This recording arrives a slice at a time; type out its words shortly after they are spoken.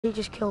he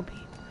just killed me.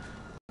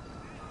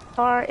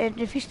 Alright, and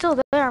if he's still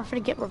there, I'm gonna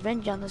get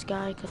revenge on this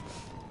guy. Cause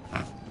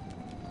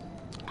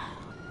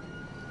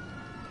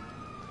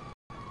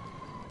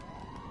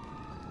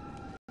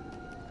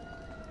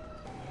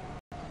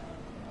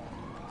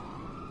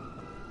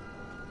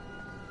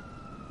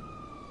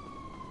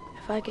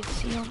if I could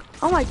see him.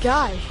 Oh my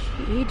gosh,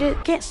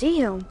 can't see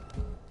him.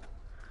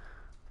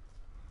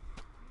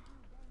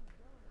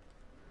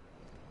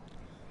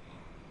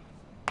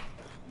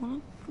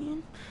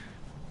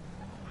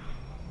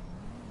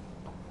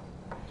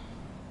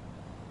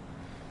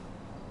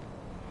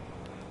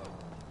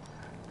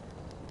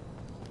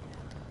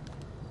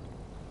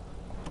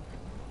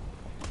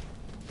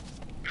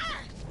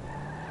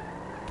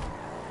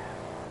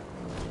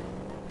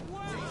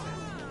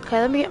 Okay,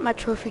 let me get my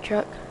trophy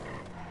truck.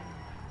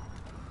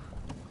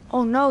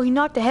 Oh no, he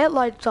knocked the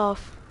headlights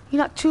off. He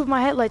knocked 2 of my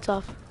headlights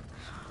off.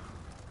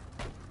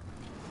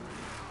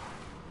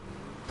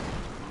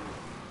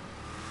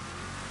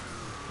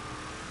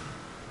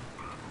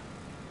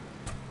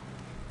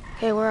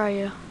 Hey, where are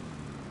you?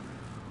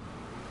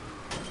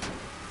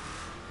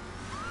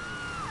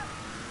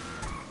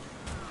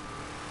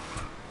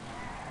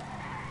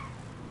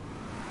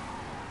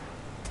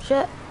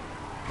 Shit.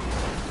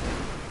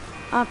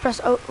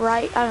 Press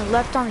right,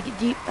 left on the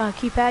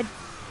keypad.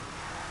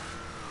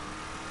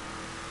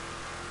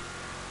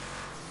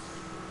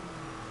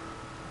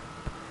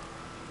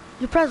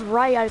 You press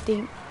right, I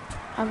think.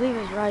 I believe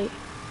it's right.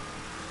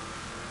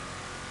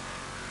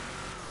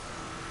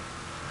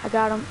 I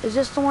got him. Is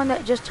this the one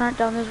that just turned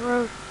down this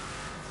road?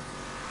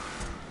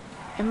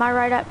 Am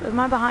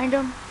I behind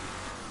him?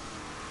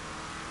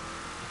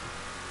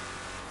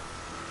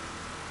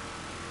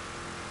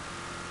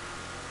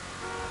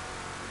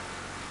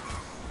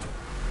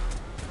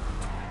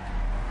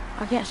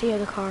 I can't see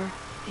the car.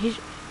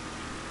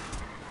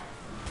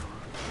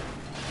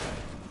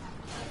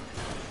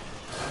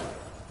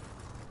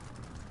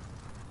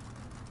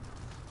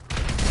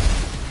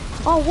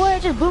 Oh, what? I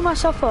just blew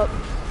myself up.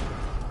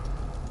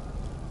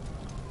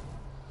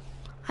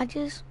 I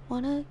just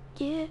wanna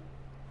get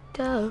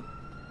up.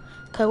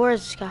 Okay, where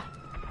is this guy?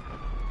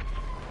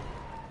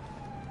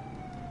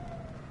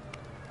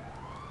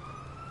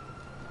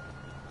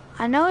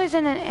 I know he's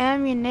in an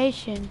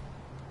ammunition.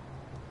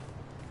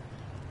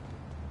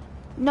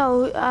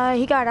 No,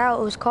 he got out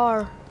of his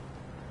car.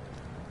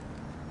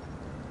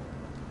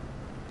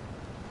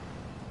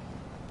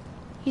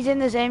 He's in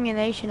this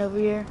ammunition over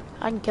here.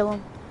 I can kill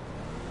him.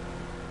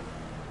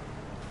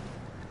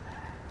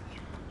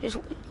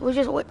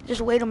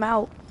 Just wait him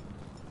out.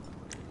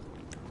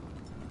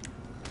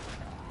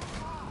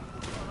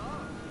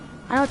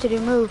 I know what to do.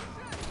 Move.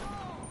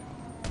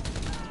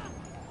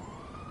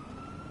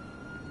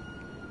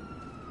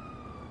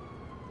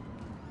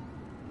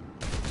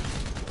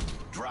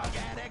 Drug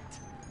addict.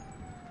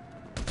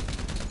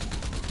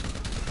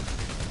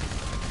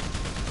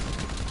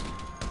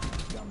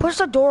 Push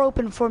the door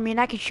open for me and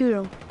I can shoot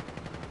him.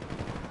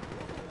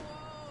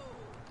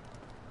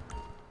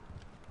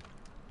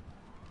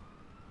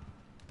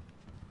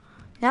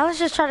 Now let's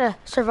just try to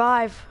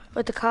survive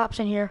with the cops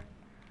in here.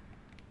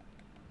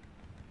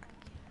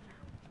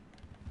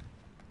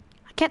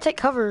 I can't take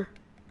cover.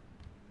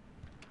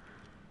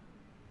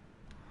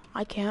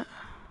 I can't.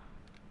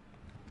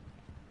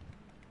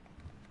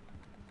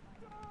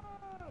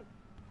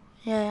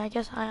 Yeah, I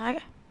guess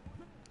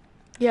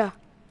yeah,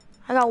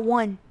 I got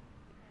 1.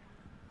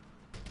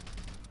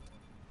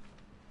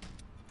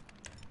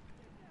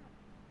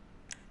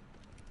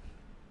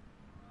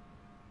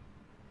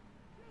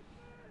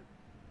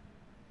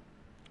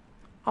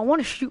 I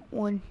want to shoot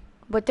one,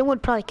 but then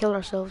we'd probably kill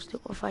ourselves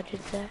if I did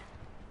that.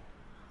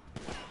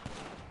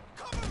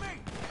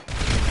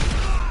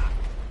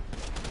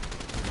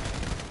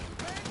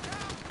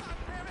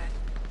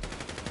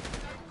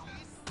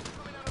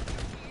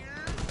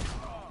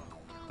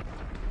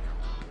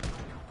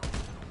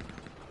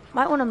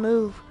 Might want to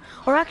move.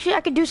 Or actually,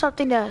 I could do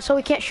something so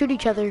we can't shoot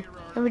each other.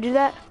 Can we do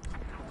that?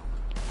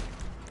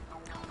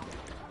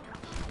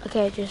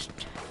 Okay, just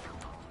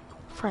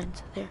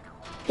friends there.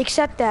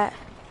 Accept that.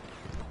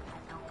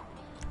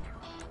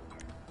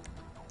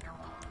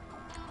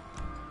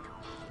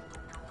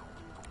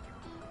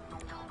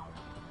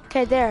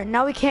 Okay, there.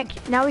 Now we can't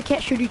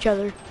shoot each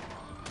other.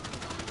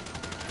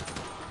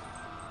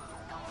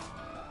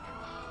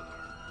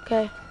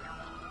 Okay.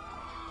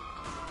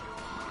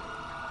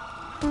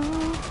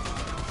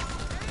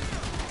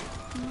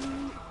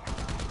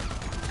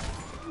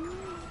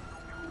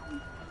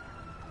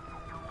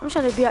 I'm just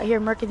gonna be out here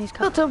murking these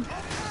cops. Killed him.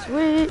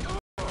 Sweet.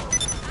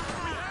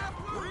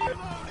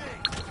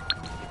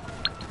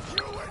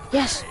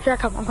 Yes, here I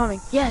come. I'm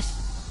coming. Yes.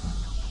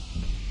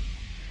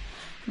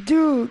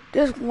 Dude,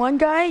 this one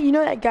guy, you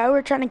know that guy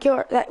we're trying to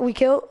kill, that we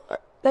killed,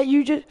 that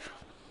you just...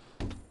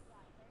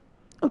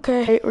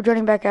 Okay, hey, we're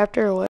running back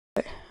after or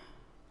what?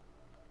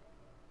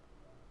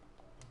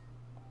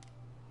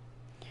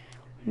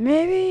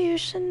 Maybe you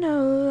should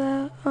know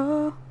that,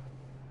 oh.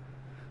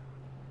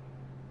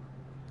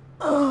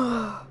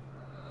 Oh.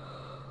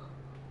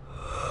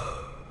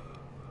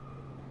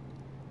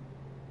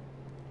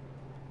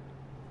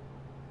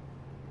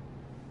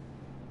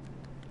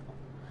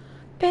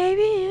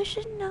 Baby, you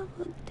should know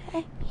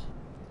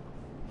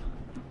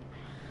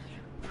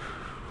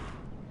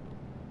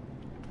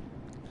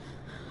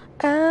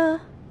that.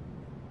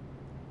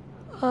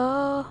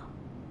 Oh,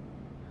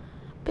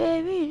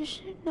 baby, you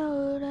should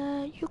know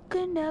that you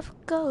can never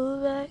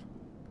go back.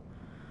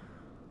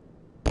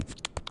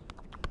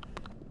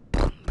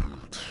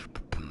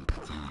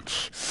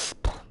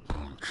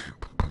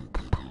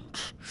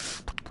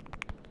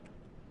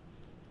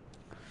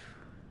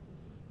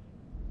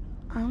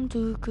 I'm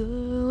too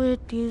good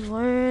with these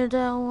words,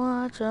 I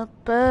want to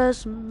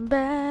pass them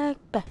back.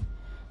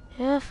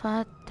 If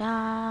I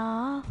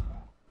die.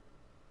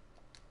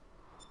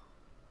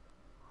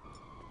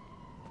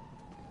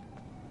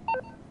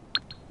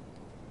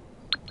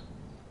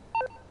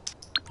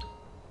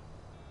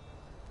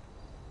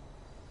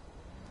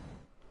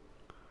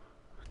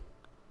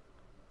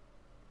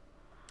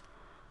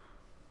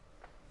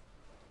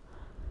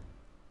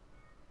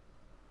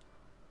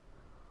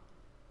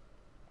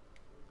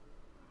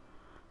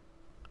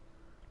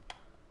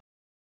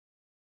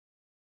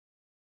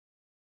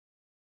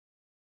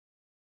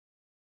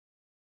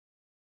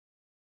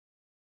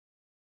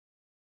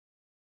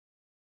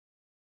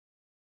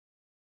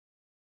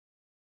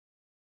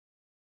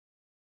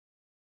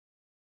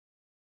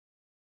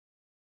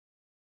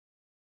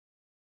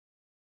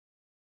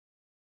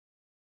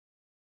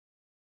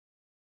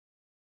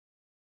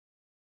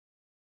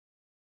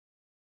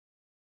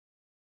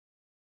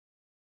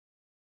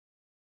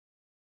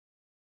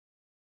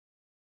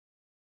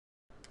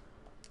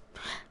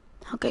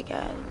 Okay,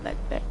 guys, back.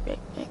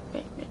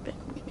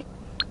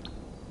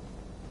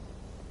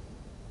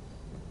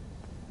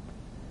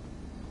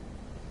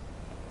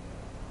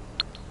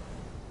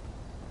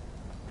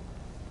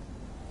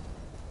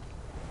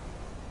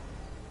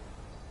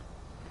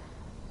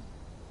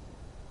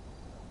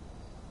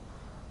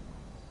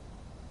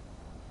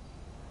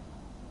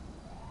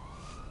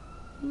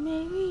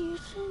 Maybe you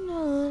should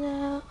know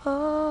that.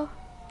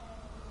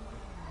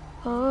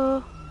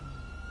 Oh,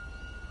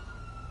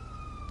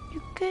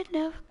 you could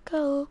never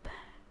go back.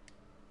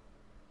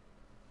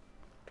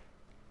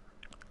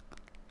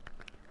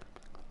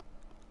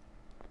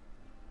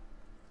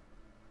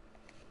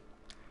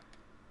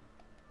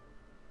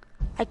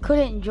 I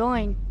couldn't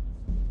join.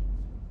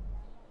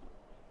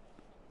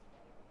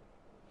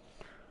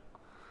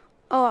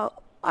 Oh,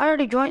 I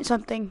already joined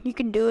something. You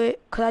can do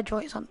it, because I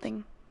joined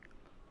something.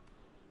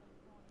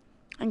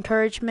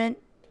 Encouragement,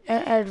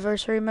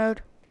 adversary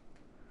mode.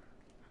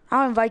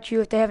 I'll invite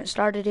you if they haven't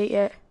started it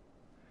yet.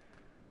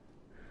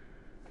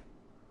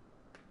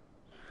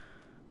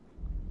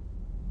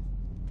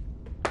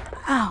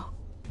 Ow.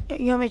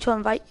 You want me to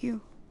invite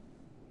you?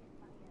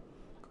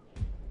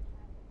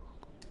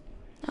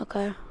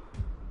 Okay.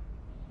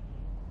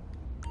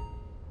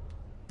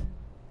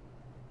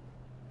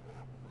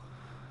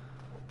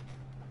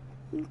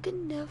 You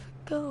can never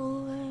go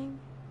away.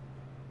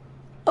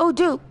 Oh,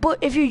 dude, but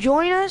if you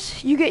join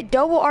us, you get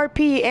double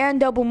RP and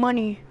double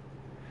money.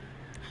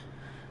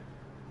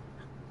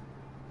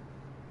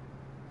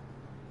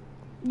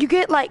 You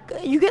get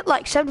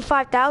like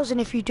 75,000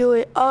 if you do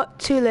it.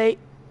 Too late.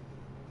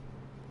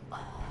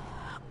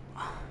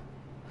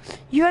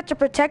 You have to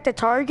protect the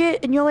target,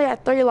 and you only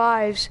have 3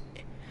 lives.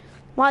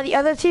 While the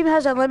other team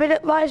has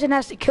unlimited lives and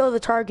has to kill the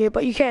target,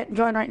 but you can't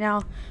join right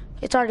now.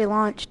 It's already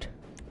launched.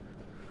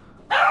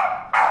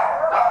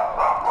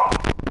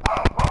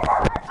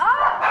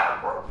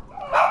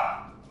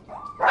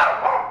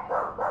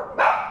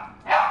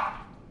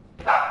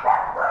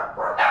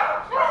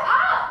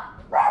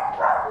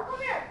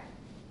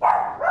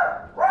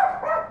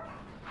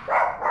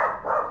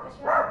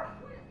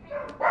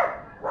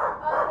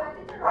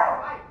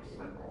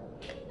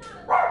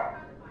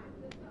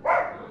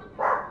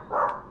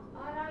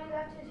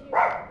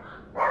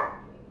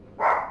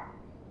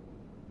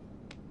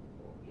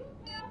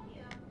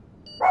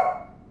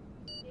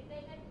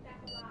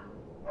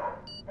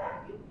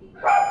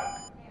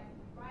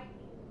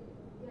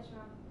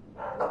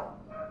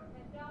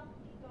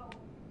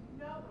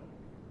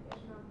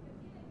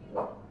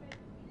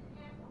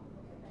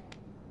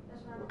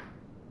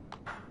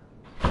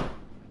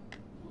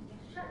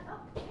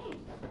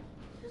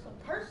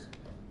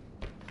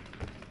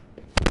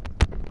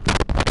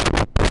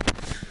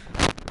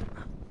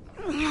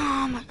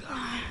 Oh my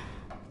god.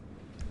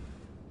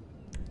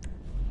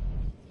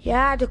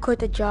 Yeah, I had to quit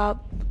the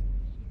job.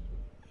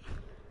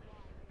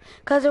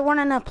 Because there weren't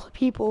enough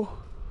people.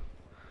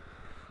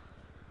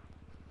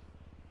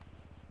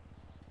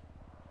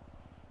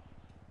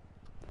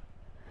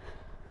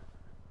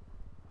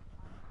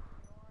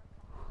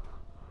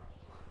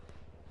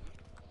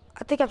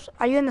 I think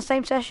are you in the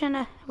same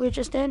session we were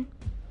just in?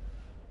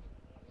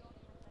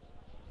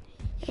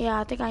 Yeah,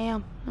 I think I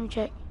am. Let me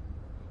check.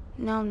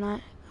 No, I'm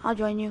not. I'll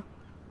join you.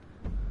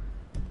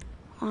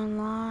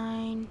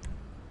 Online.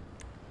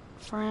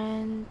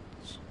 Friends.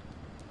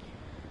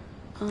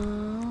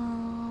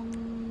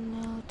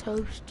 No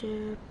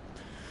toaster.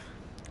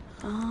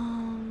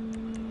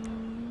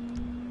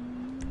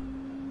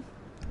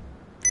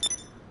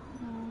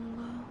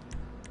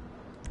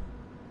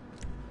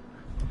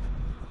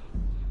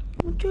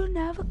 you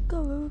never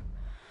go.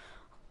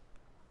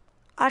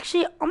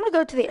 Actually, I'm gonna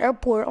go to the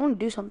airport. I wanna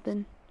do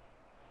something.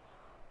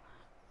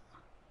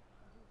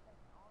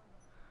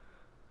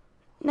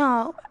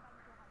 No.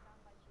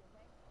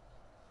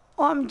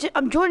 Oh,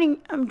 I'm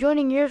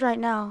joining yours right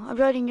now. I'm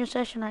joining your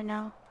session right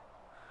now.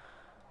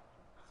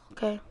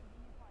 Okay.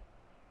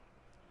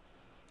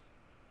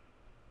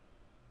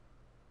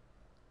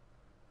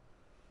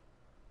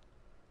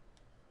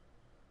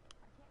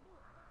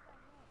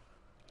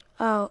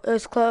 Oh, it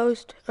was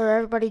closed, or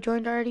everybody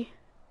joined already?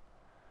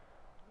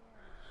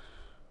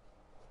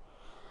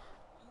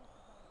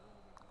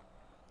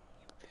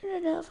 You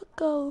never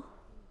go.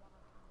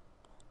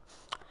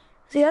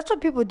 See, that's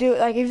what people do.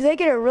 Like, if they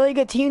get a really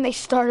good team, they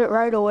start it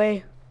right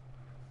away.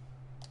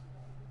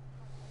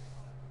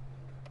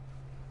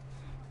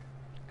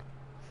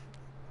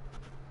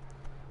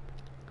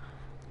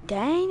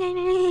 Dang, dang,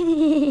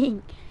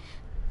 dang.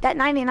 That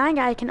 99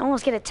 guy can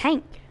almost get a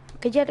tank.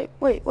 Could you have to,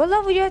 wait, what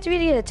level you have to be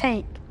to get a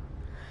tank?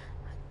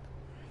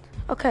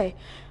 Okay,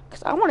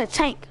 because I want a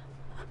tank.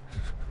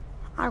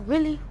 I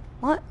really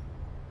want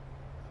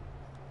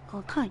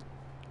a tank.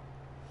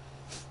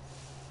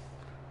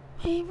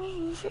 Maybe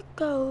you should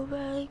go,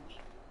 baby.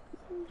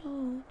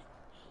 No.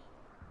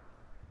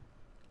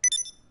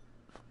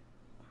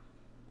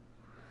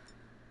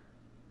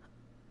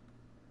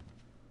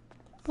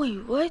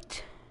 Wait,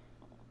 what?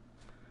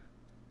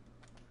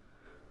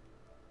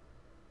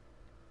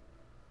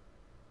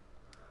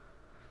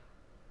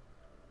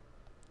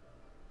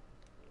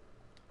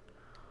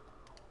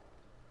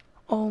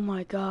 Oh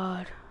my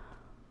god.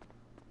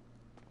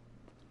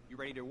 You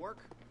ready to work?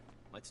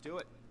 Let's do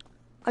it.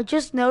 I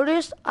just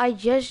noticed,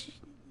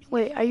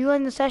 wait, are you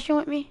in the session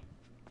with me?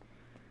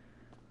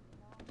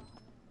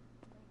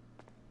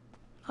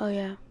 Oh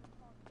yeah.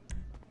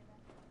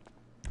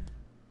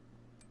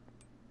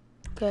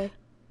 Okay.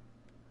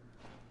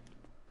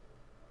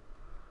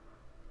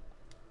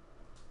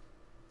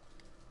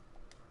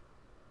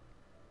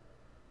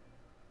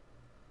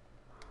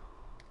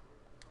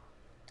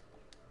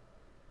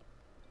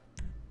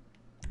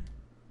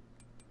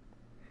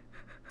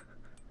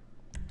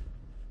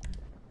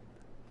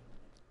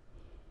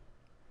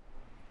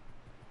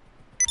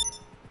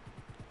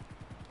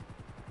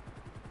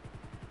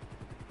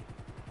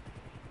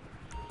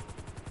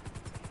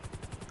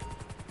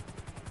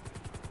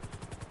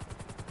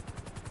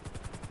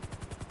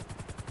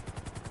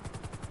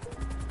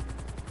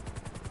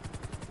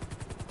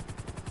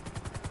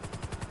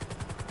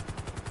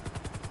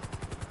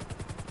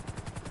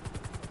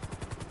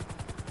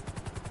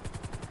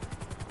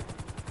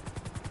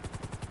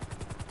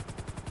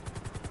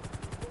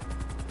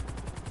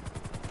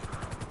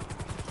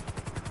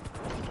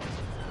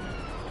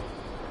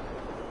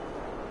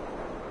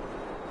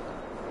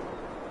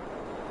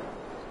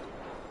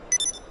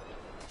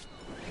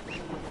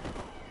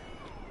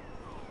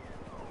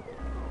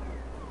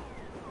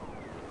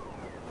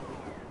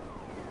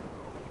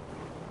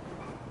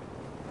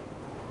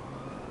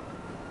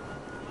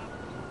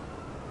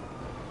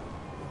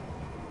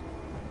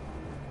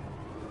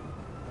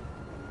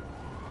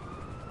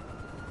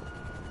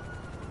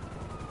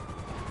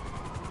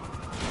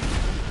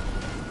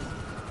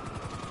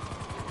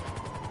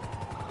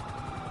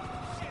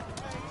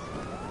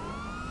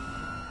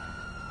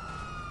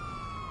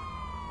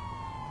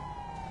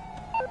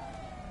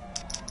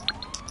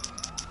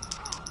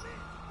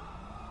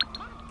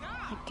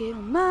 Get a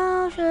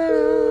motion.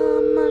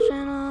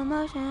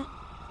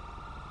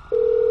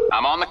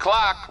 I'm on the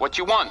clock. What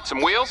you want?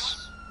 Some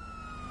wheels?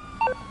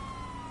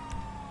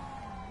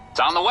 It's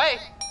on the way.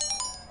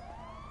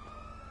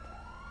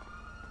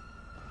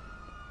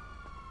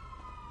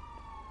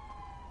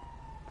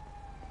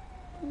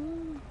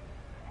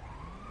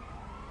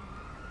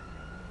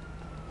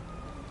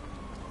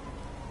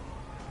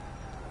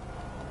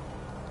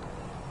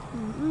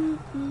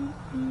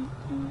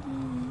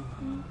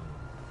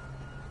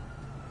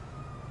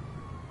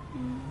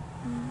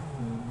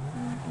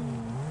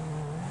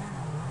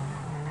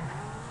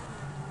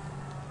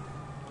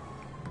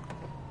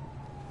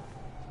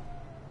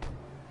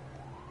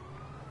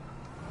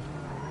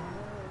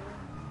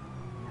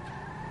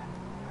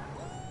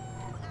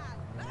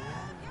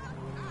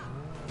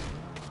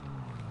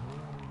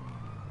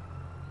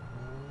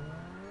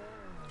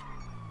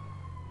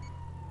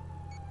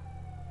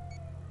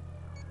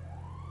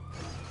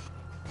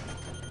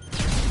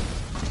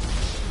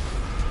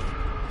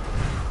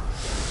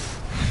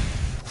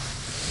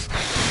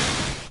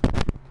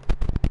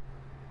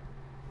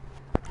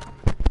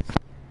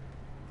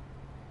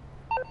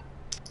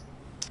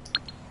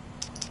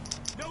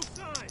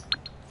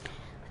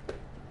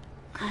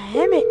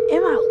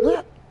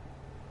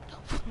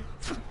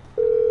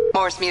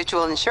 Morse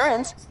Mutual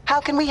Insurance.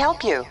 How can we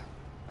help you?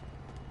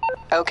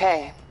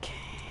 Okay.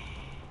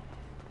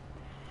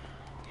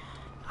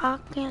 I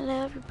can't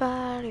let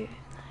everybody.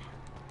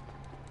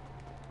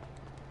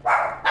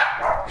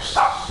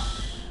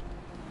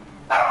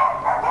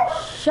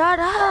 Shut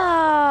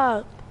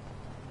up!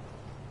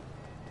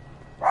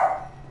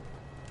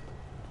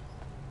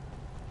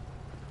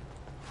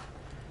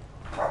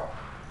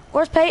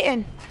 Where's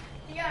Peyton?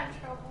 He got in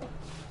trouble.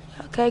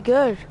 Okay,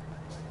 good.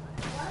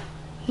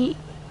 He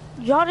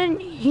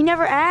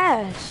never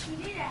asked. He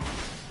did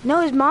ask. No,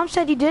 his mom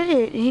said he did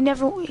it. He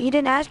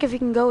didn't ask if he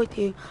can go with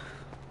you.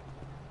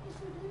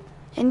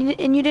 And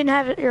you didn't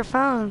have your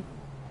phone.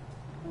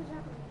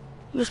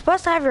 You're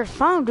supposed to have your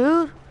phone,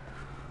 dude.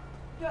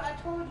 Yo, I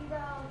told you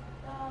that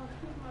I was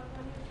keeping my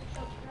phone here to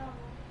touch around.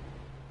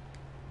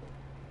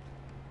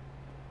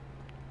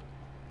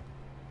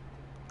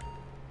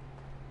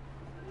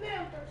 Man,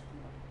 I'm thirsty.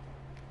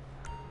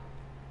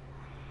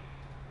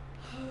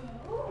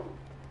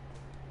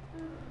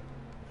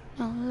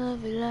 Don't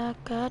love it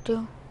like I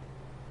do.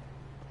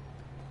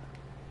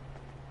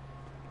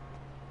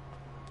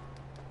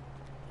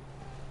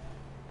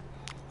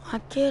 I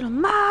get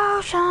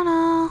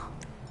emotional.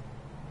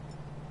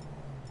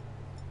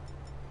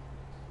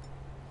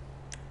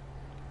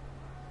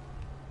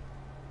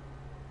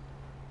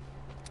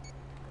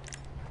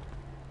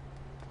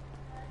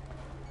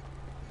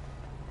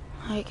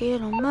 I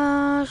get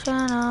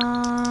emotional,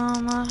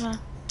 emotional.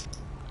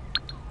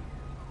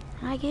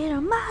 I get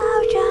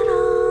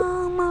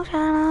emotional,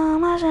 emotional,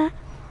 emotional.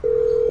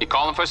 You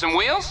calling for some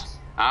wheels?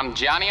 I'm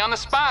Johnny on the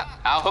spot.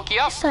 I'll hook you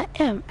up. Yes, I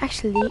am.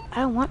 Actually,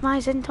 I want my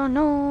Zentor.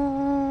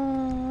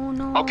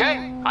 No.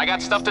 Okay, I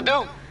got stuff to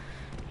do.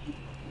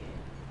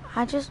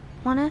 I just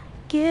wanna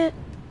get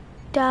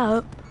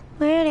up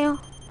with you.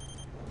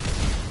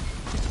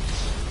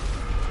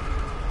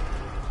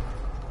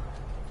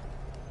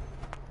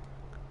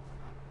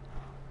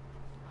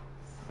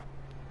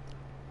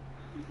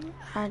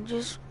 I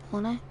just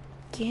wanna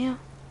get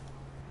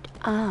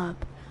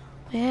up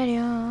with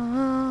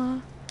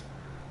you,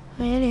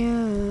 with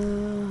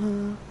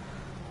you,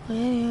 with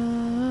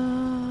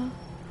you.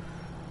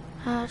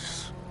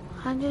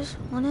 I just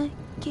wanna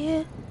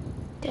get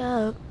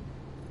up.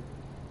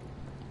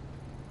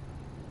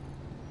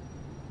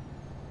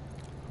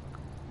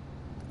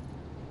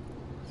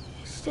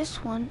 It's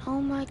this one.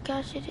 Oh my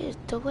gosh, it is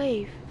the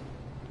wave.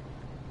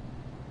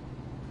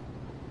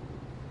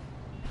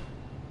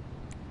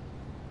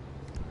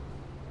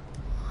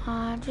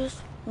 I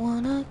just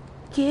wanna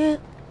get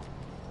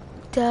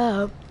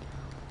up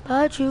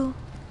about you,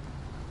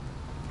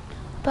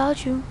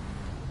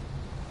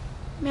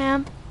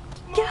 ma'am.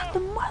 Get out the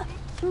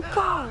motherfucking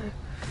car.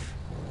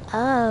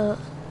 Oh,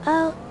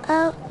 oh,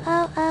 oh,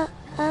 oh, oh,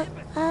 oh,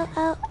 oh, oh,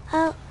 oh,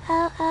 oh,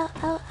 oh,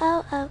 oh,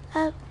 oh, oh,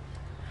 oh.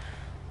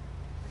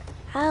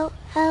 Ow,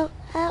 ow,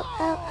 ow,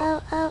 ow,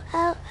 ow, ow,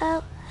 ow,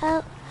 ow, ow,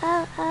 ow,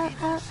 ow,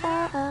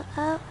 ow, ow,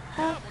 ow,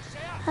 ow.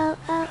 Oh,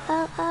 oh,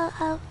 oh, oh,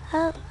 oh,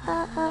 oh,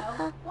 oh,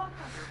 oh, oh.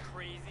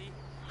 Crazy.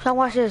 So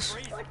watch this.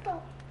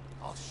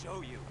 I'll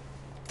show you.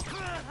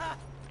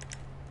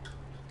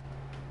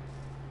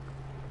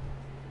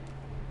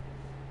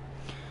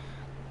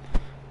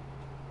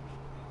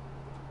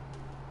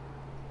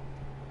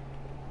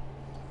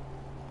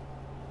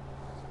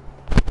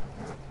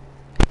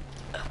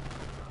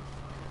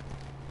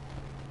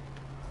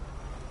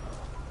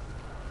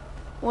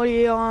 What do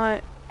you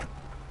want?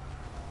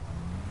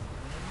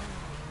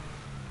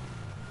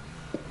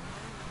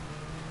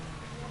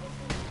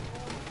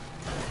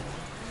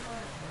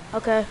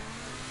 Okay.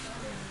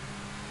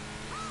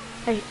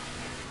 Hey.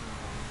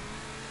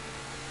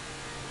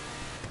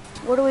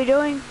 What are we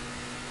doing?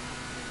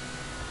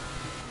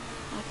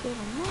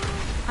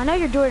 I know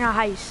you're doing a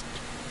heist.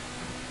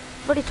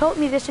 But he told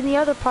me this in the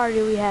other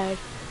party we had.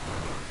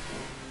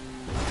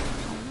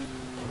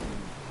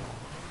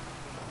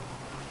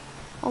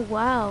 Oh,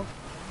 wow.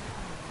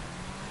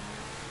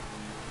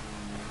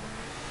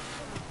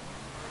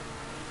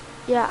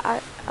 Yeah,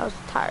 I was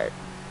tired.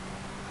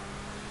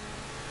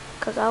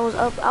 Cause I was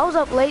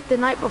up late the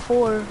night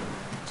before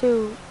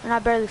too, and I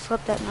barely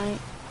slept that night.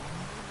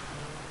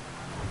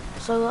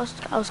 So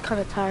I was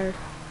kind of tired.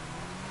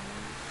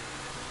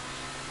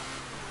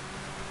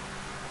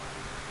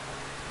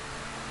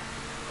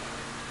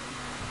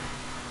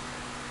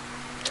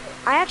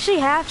 I actually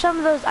have some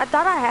of those. I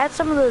thought I had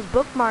some of those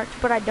bookmarks,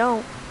 but I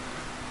don't.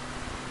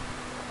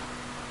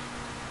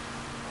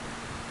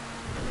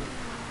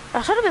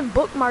 I should have been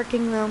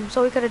bookmarking them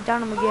so we could have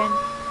done them again.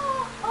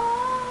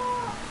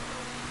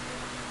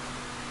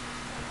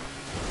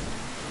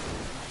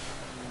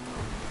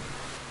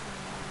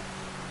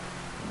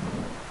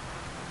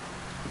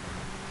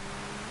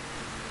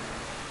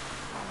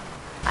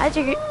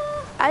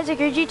 Isaac,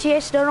 your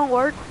GTA still don't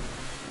work?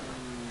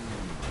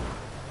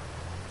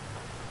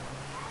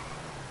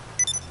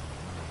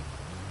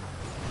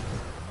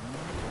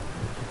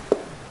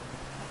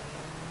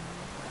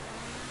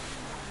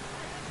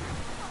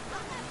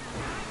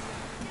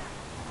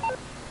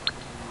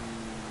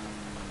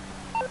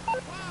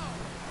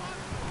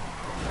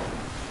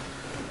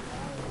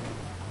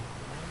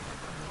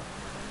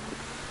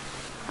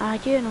 I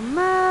get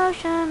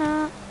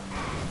emotional.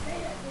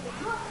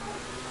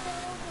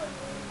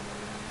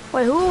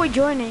 Wait, who are we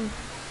joining?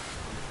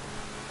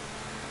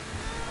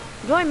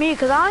 Join me,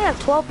 because I only have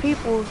 12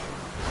 people.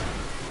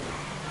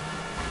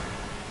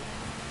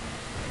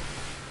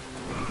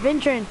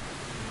 Venturing.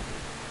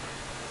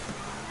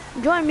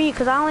 Join me,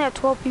 cause I only have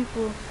 12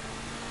 people.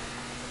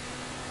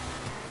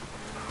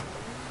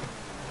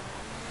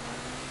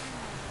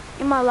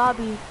 In my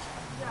lobby.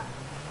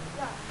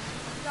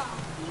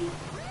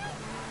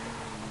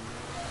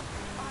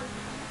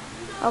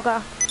 Okay.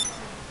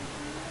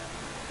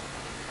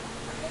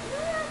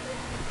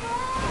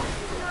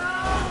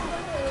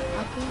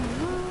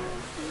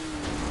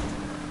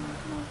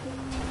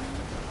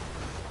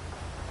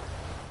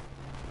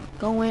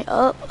 Going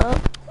up,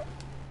 up.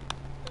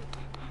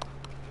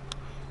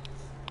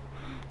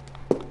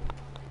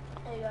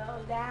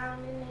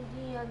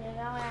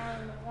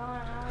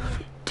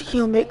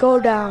 Damn it, go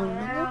down.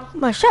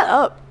 Man, shut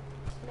up.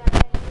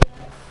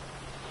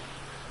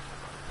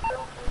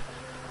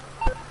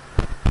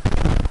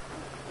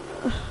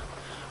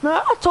 Man,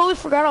 I totally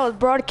forgot I was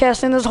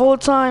broadcasting this whole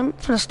time.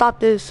 I'm gonna stop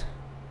this.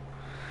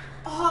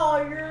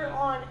 Oh, you're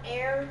on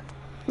air?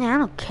 Yeah, I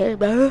don't care,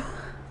 bro.